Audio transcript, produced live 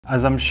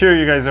As I'm sure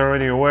you guys are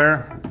already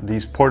aware,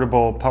 these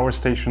portable power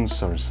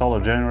stations or solar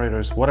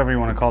generators, whatever you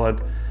want to call it,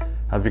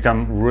 have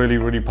become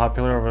really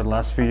popular over the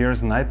last few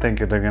years, and I think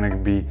they're going to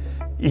be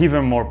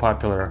even more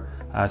popular,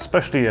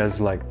 especially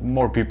as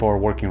more people are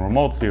working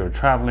remotely or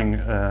traveling.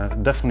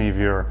 Definitely if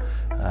you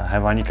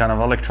have any kind of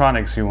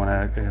electronics, you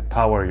want to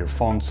power your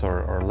phones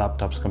or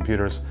laptops,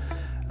 computers.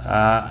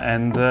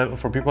 And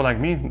for people like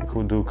me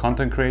who do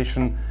content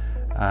creation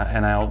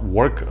and I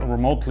work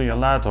remotely a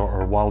lot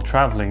or while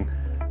traveling,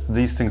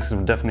 these things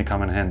will definitely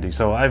come in handy.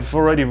 So I've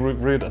already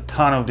reviewed a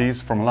ton of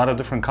these from a lot of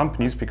different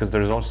companies, because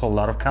there's also a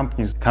lot of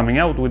companies coming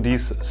out with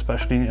these,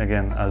 especially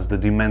again as the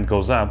demand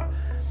goes up.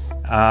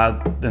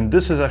 And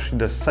this is actually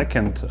the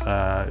second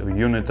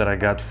unit that I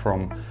got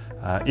from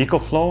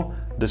EcoFlow.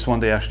 This one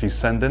they actually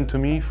send in to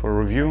me for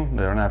review.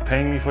 They're not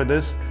paying me for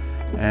this.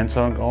 And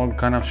so I'll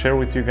kind of share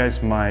with you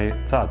guys my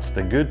thoughts,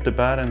 the good, the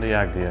bad, and the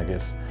ugly, I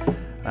guess.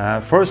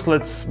 First,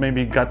 let's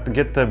maybe get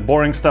the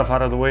boring stuff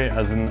out of the way,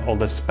 as in all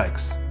the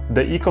specs.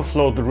 The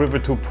EcoFlow River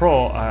 2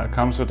 Pro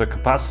comes with a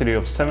capacity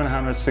of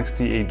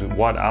 768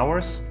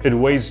 watt-hours. It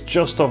weighs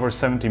just over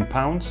 17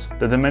 pounds.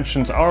 The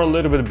dimensions are a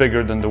little bit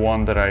bigger than the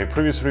one that I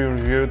previously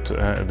reviewed.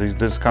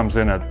 This comes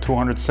in at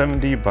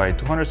 270 by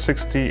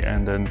 260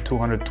 and then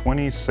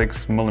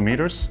 226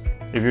 millimeters.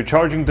 If you're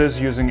charging this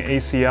using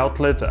AC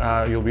outlet,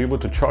 you'll be able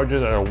to charge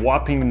it at a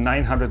whopping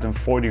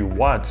 940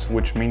 watts,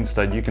 which means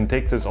that you can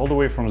take this all the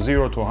way from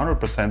 0 to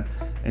 100%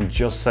 in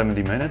just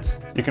 70 minutes.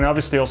 You can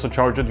obviously also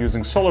charge it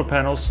using solar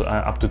panels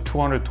up to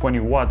 220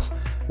 watts,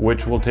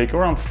 which will take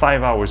around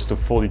 5 hours to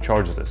fully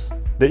charge this.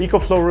 The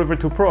EcoFlow River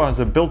 2 Pro has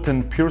a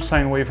built-in pure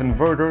sine wave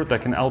inverter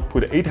that can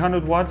output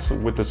 800 watts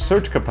with a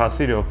surge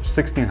capacity of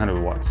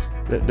 1600 watts.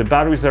 The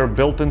batteries that are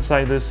built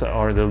inside this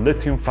are the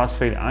lithium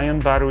phosphate ion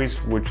batteries,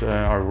 which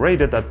are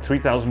rated at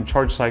 3000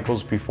 charge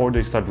cycles before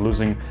they start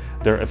losing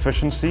their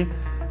efficiency,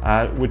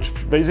 which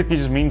basically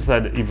just means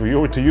that if you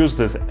were to use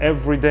this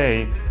every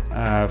day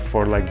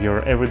for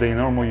your everyday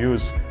normal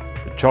use,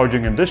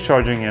 charging and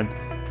discharging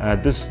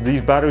it,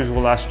 these batteries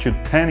will last you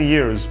 10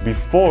 years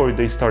before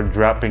they start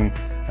dropping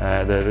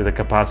the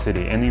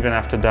capacity, and even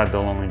after that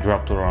they'll only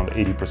drop to around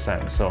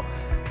 80%. So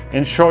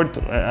in short,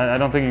 I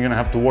don't think you're gonna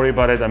have to worry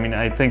about it. I mean,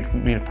 I think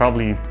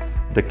probably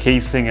the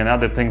casing and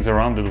other things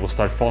around it will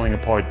start falling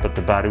apart, but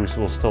the batteries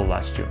will still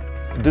last you.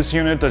 This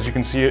unit, as you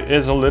can see,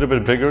 is a little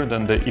bit bigger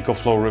than the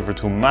EcoFlow River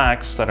 2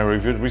 Max that I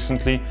reviewed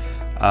recently.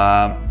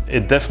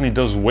 It definitely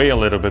does weigh a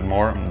little bit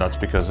more, and that's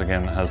because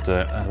again it has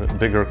the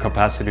bigger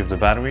capacity of the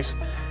batteries.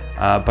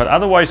 But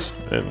otherwise,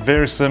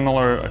 very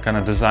similar kind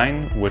of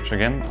design, which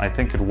again, I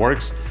think it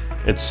works.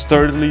 It's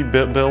sturdily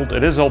built.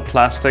 It is all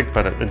plastic,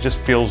 but it just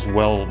feels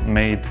well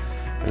made.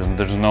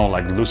 There's no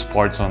loose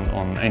parts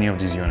on any of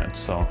these units.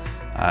 So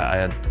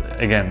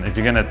again, if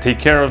you're gonna take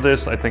care of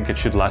this, I think it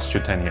should last you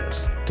 10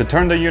 years. To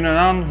turn the unit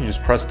on, you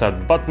just press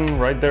that button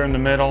right there in the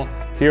middle.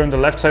 Here on the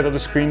left side of the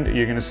screen,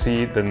 you're gonna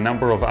see the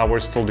number of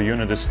hours till the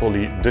unit is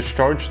fully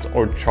discharged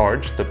or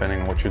charged,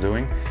 depending on what you're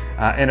doing.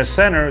 In the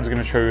center, it's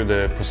gonna show you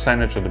the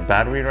percentage of the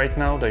battery right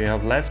now that you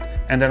have left.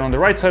 And then on the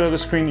right side of the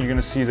screen, you're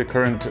gonna see the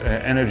current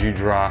energy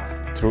draw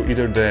through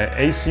either the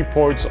AC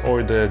ports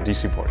or the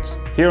DC ports.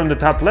 Here on the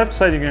top left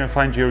side, you're gonna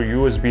find your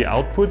USB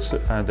outputs.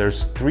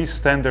 There's 3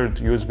 standard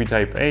USB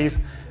Type A's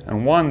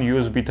and 1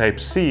 USB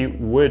Type C,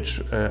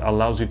 which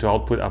allows you to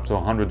output up to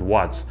 100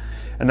 watts.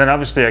 And then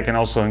obviously I can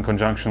also, in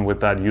conjunction with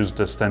that, use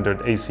the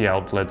standard AC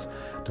outlets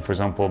to, for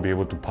example, be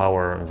able to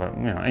power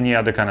any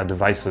other kind of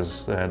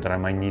devices that I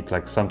might need.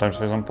 Like sometimes,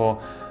 for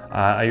example,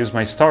 I use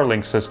my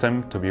Starlink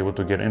system to be able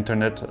to get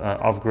internet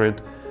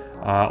off-grid,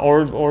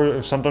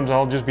 or sometimes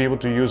I'll just be able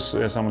to use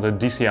some of the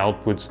DC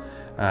outputs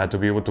to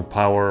be able to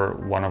power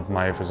one of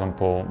my, for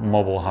example,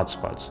 mobile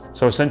hotspots.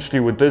 So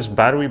essentially with this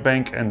battery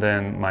bank and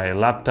then my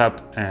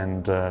laptop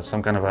and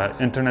some kind of an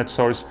internet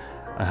source,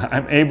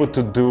 I'm able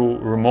to do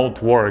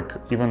remote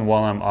work even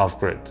while I'm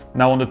off-grid.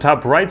 Now on the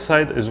top right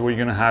side is where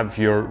you're gonna have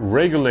your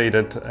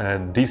regulated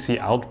DC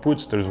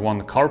outputs. There's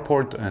 1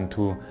 carport and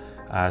 2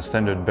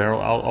 standard barrel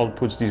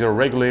outputs. These are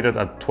regulated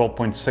at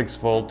 12.6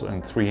 volt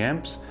and 3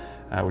 amps,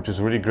 which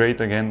is really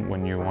great again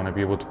when you want to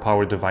be able to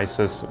power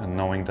devices and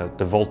knowing that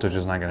the voltage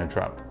is not going to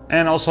drop.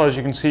 And also, as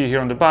you can see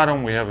here on the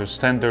bottom, we have a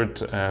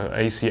standard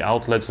AC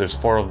outlets. There's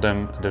 4 of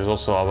them. There's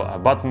also a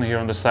button here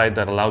on the side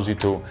that allows you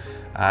to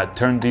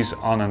turn these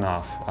on and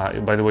off.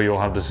 By the way, you'll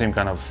have the same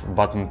kind of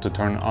button to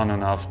turn on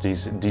and off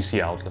these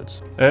DC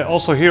outlets.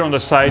 Also here on the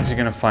sides, you're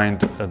going to find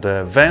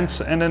the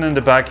vents, and then in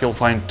the back you'll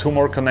find 2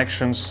 more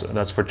connections.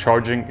 That's for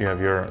charging. You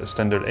have your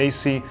standard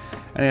AC,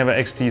 and you have an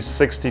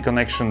XT60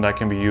 connection that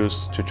can be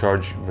used to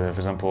charge, for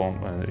example,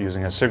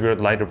 using a cigarette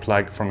lighter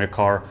plug from your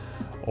car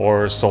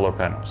or solar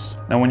panels.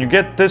 Now when you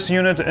get this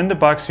unit in the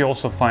box, you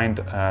also find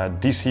a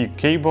DC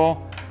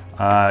cable.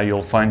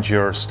 You'll find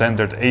your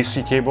standard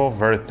AC cable,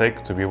 very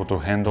thick, to be able to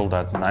handle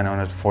that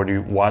 940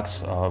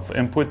 watts of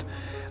input.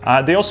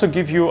 They also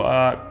give you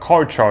a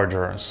car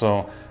charger.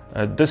 So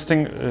this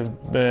thing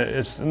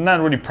is not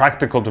really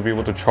practical to be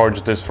able to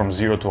charge this from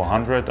 0 to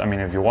 100. I mean,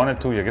 if you wanted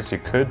to, I guess you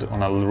could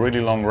on a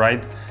really long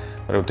ride,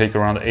 but it would take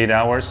around 8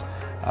 hours.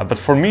 But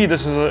for me,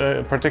 this is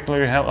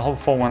particularly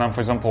helpful when I'm,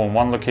 for example, in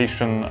one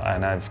location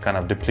and I've kind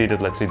of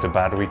depleted, let's say, the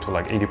battery to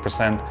like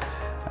 80%,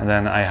 and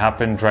then I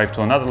happen to drive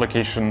to another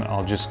location.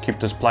 I'll just keep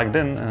this plugged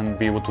in and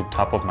be able to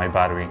top up my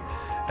battery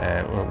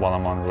while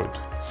I'm en route.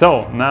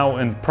 So now,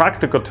 in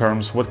practical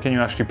terms, what can you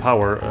actually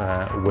power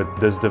with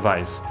this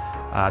device?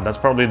 That's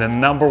probably the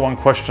 #1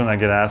 question I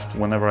get asked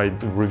whenever I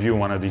review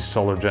one of these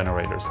solar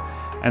generators.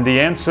 And the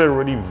answer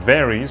really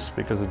varies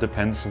because it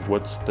depends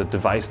what's the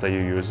device that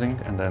you're using,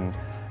 and then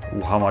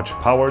how much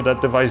power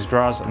that device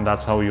draws, and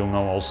that's how you'll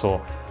know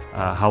also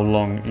how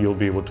long you'll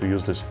be able to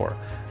use this for.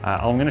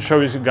 I'm going to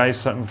show you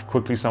guys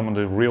quickly some of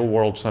the real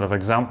world sort of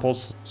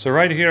examples. So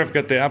right here I've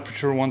got the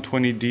Aperture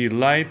 120D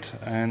light,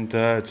 and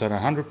it's at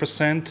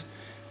 100%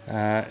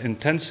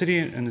 intensity,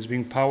 and it's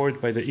being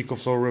powered by the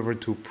EcoFlow River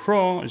 2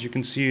 Pro. As you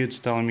can see, it's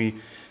telling me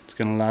it's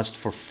going to last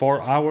for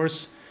 4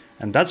 hours,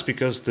 and that's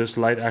because this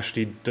light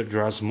actually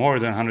draws more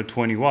than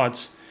 120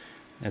 watts.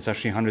 It's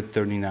actually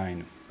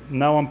 139.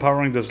 Now I'm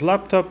powering this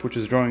laptop, which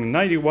is drawing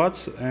 90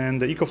 watts,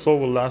 and the EcoFlow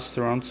will last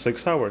around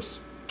 6 hours.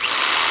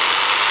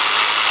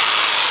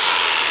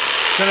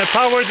 Gonna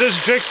power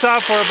this jigsaw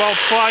for about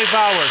 5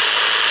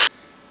 hours.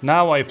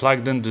 Now I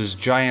plugged in this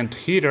giant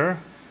heater,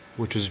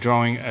 which is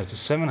drawing at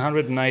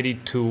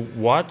 792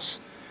 watts.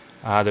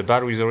 The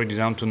battery is already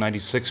down to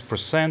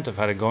 96%. I've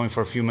had it going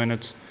for a few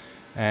minutes,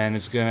 and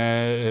it's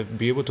gonna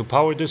be able to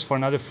power this for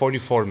another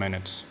 44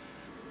 minutes.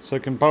 So I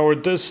can power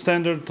this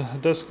standard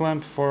desk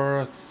lamp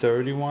for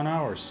 31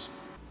 hours.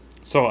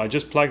 So I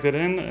just plugged it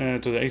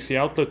in to the AC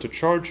outlet to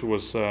charge. It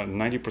was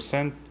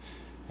 90%.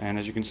 And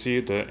as you can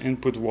see, the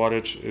input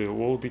wattage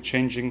will be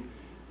changing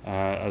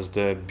as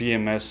the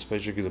BMS,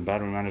 basically the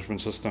battery management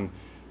system,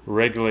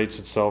 regulates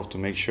itself to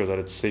make sure that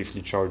it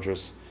safely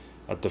charges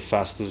at the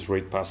fastest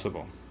rate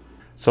possible.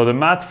 So the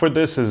math for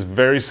this is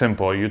very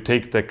simple. You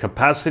take the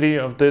capacity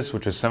of this,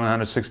 which is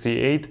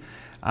 768,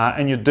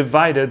 and you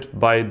divide it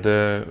by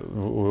the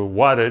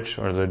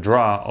wattage or the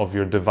draw of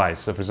your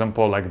device. So for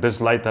example, like this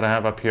light that I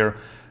have up here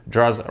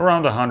draws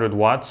around 100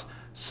 watts.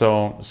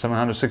 So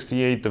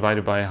 768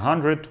 divided by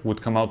 100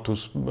 would come out to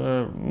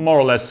more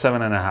or less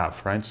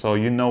 7.5, right? So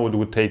you know it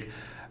would take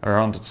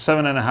around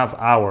 7.5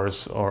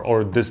 hours,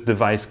 or this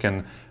device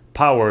can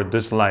power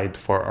this light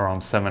for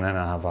around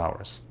 7.5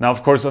 hours. Now,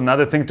 of course,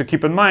 another thing to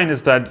keep in mind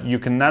is that you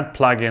cannot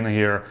plug in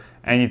here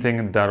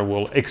anything that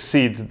will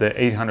exceed the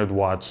 800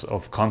 watts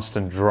of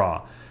constant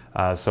draw.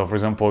 So for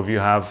example, if you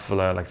have,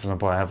 like for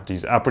example, I have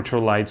these aperture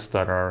lights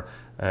that are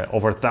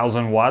over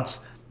 1,000 watts,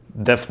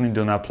 definitely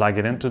do not plug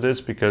it into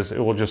this, because it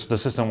will just, the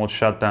system will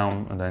shut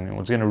down, and then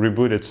it's going to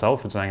reboot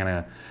itself. It's not going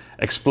to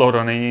explode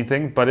on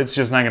anything, but it's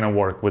just not going to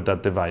work with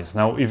that device.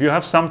 Now, if you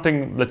have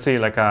something, let's say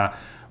like a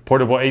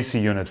portable AC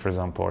unit, for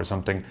example, or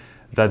something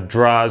that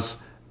draws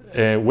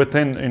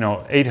within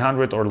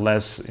 800 or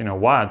less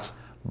watts,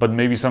 but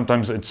maybe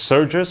sometimes it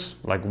surges,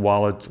 like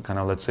while it kind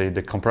of, let's say,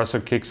 the compressor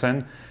kicks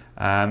in,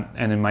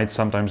 and it might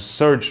sometimes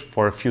surge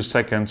for a few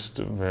seconds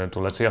to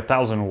let's say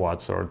 1,000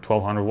 watts or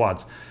 1,200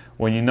 watts.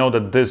 When you know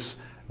that this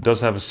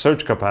does have a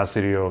surge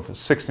capacity of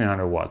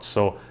 1,600 watts.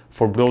 So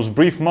for those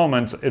brief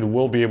moments, it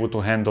will be able to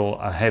handle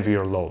a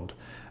heavier load.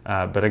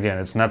 But again,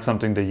 it's not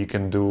something that you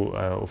can do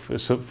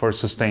for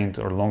sustained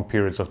or long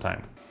periods of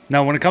time.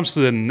 Now, when it comes to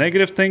the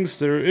negative things,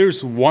 there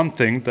is one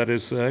thing that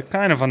is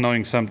kind of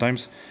annoying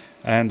sometimes,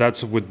 and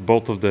that's with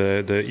both of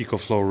the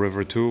EcoFlow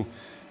River 2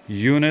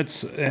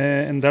 units,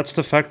 and that's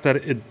the fact that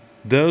it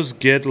does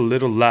get a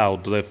little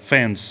loud. The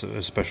fans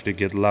especially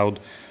get loud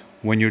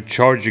when you're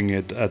charging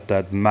it at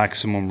that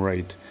maximum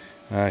rate.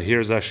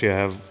 Here's actually, I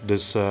have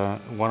this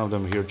one of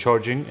them here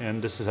charging,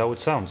 and this is how it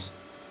sounds.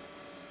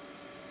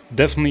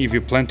 Definitely, if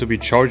you plan to be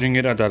charging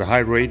it at that high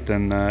rate,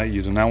 then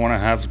you do not want to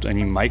have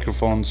any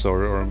microphones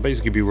or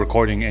basically be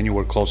recording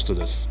anywhere close to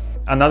this.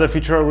 Another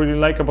feature I really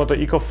like about the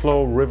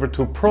EcoFlow River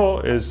 2 Pro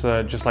is,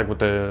 just like with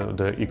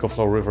the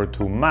EcoFlow River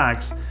 2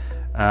 Max,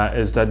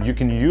 is that you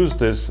can use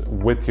this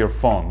with your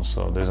phone.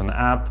 So there's an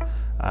app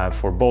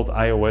for both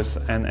iOS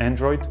and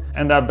Android,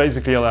 and that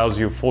basically allows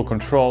you full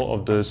control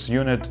of this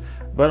unit,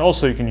 but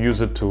also you can use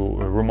it to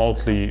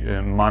remotely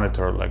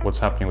monitor like what's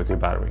happening with your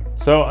battery.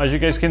 So as you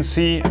guys can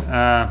see,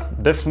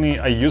 definitely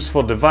a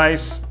useful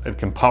device. It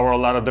can power a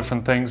lot of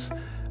different things,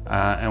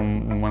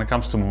 and when it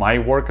comes to my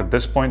work at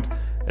this point,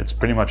 it's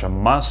pretty much a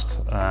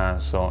must.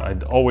 So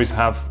I'd always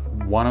have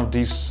one of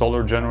these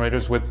solar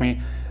generators with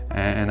me,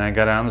 and I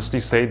gotta honestly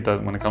say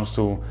that when it comes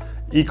to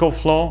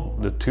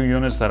EcoFlow, the 2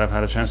 units that I've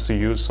had a chance to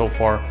use so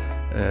far,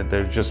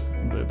 they're just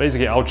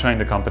basically outshining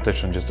the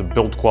competition. Just the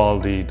build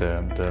quality,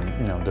 the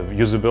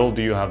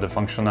usability. You have the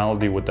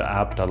functionality with the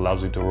app that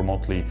allows you to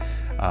remotely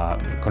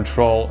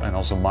control and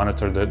also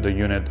monitor the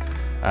unit.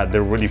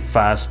 They're really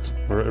fast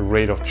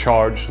rate of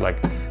charge.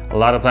 Like a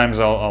lot of times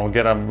I'll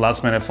get a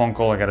last minute phone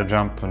call, I gotta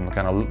jump and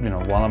kind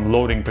of, while I'm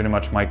loading pretty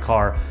much my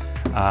car,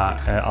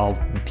 I'll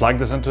plug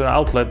this into the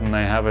outlet and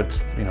I have it,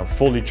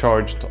 fully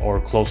charged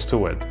or close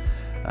to it.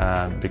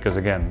 Because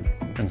again,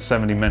 in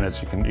 70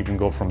 minutes you can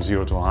go from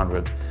 0 to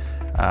 100.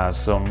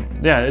 So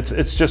yeah,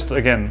 it's just,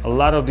 again, a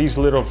lot of these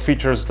little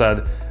features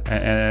that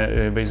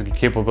basically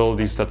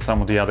capabilities that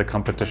some of the other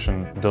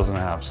competition doesn't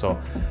have. So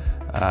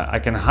I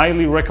can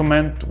highly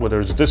recommend whether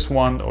it's this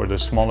one or the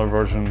smaller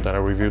version that I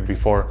reviewed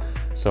before.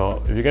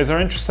 So if you guys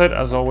are interested,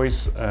 as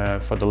always,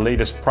 for the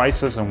latest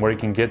prices and where you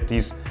can get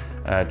these,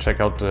 check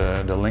out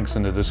the links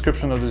in the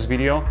description of this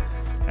video.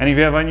 And if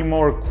you have any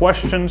more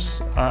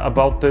questions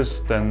about this,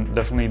 then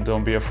definitely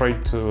don't be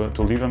afraid to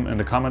leave them in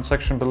the comment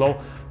section below.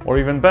 Or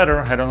even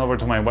better, head on over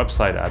to my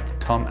website at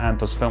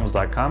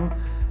tomantosfilms.com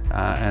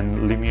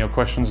and leave me your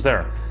questions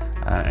there.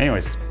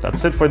 Anyways,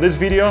 that's it for this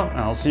video, and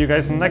I'll see you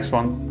guys in the next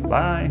one.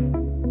 Bye!